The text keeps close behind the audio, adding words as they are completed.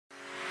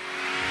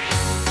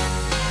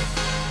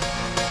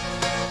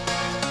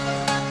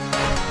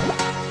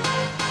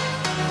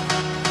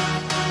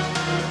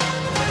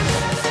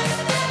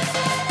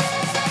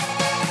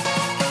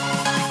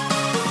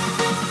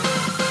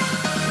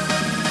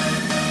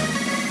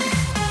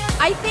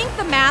I think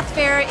the math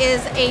fair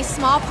is a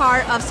small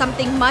part of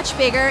something much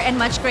bigger and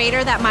much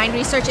greater that Mind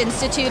Research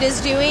Institute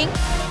is doing.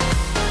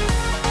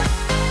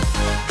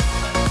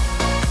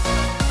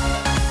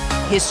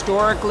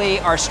 Historically,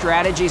 our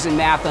strategies in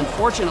math,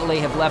 unfortunately,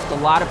 have left a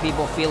lot of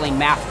people feeling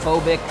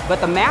math-phobic, but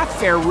the math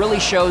fair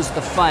really shows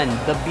the fun,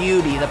 the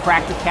beauty, the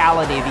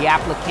practicality, the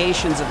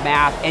applications of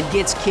math, and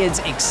gets kids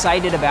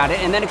excited about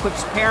it, and then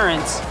equips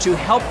parents to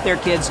help their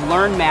kids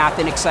learn math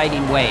in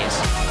exciting ways.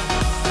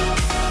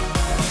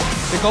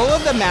 The goal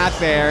of the math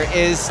fair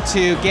is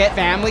to get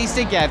families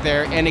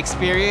together and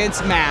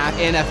experience math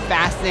in a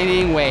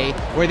fascinating way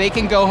where they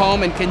can go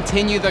home and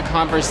continue the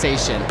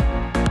conversation.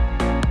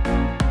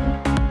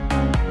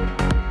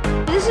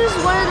 This is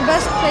one of the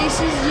best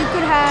places you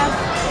could have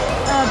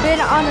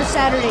been on a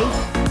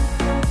Saturday.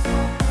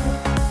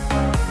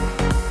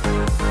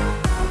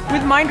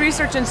 With Mind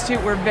Research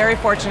Institute, we're very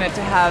fortunate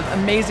to have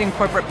amazing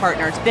corporate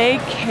partners. They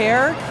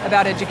care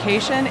about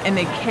education and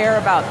they care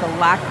about the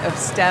lack of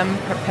STEM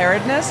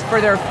preparedness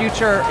for their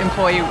future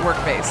employee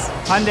workbase.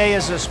 Hyundai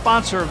is a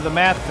sponsor of the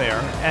Math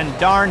Fair and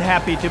darn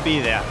happy to be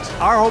that.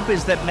 Our hope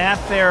is that Math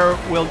Fair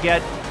will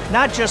get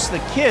not just the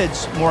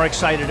kids more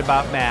excited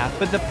about math,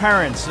 but the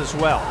parents as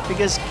well,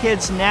 because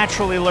kids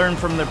naturally learn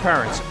from their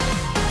parents.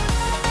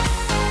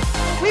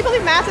 We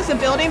believe math is a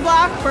building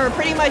block for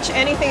pretty much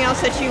anything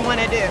else that you want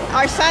to do.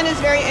 Our son is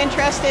very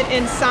interested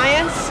in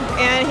science,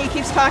 and he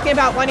keeps talking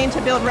about wanting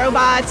to build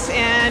robots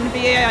and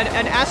be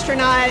an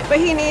astronaut, but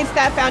he needs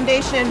that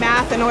foundation in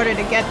math in order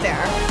to get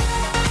there.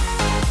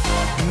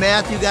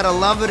 Math, you gotta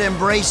love it,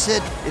 embrace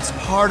it. It's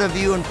part of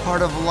you and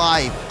part of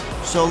life.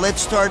 So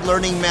let's start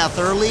learning math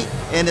early,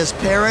 and as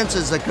parents,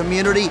 as a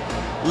community,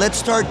 let's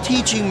start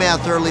teaching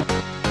math early.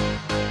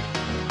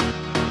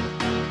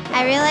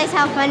 I realized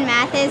how fun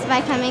math is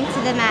by coming to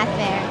the math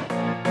fair.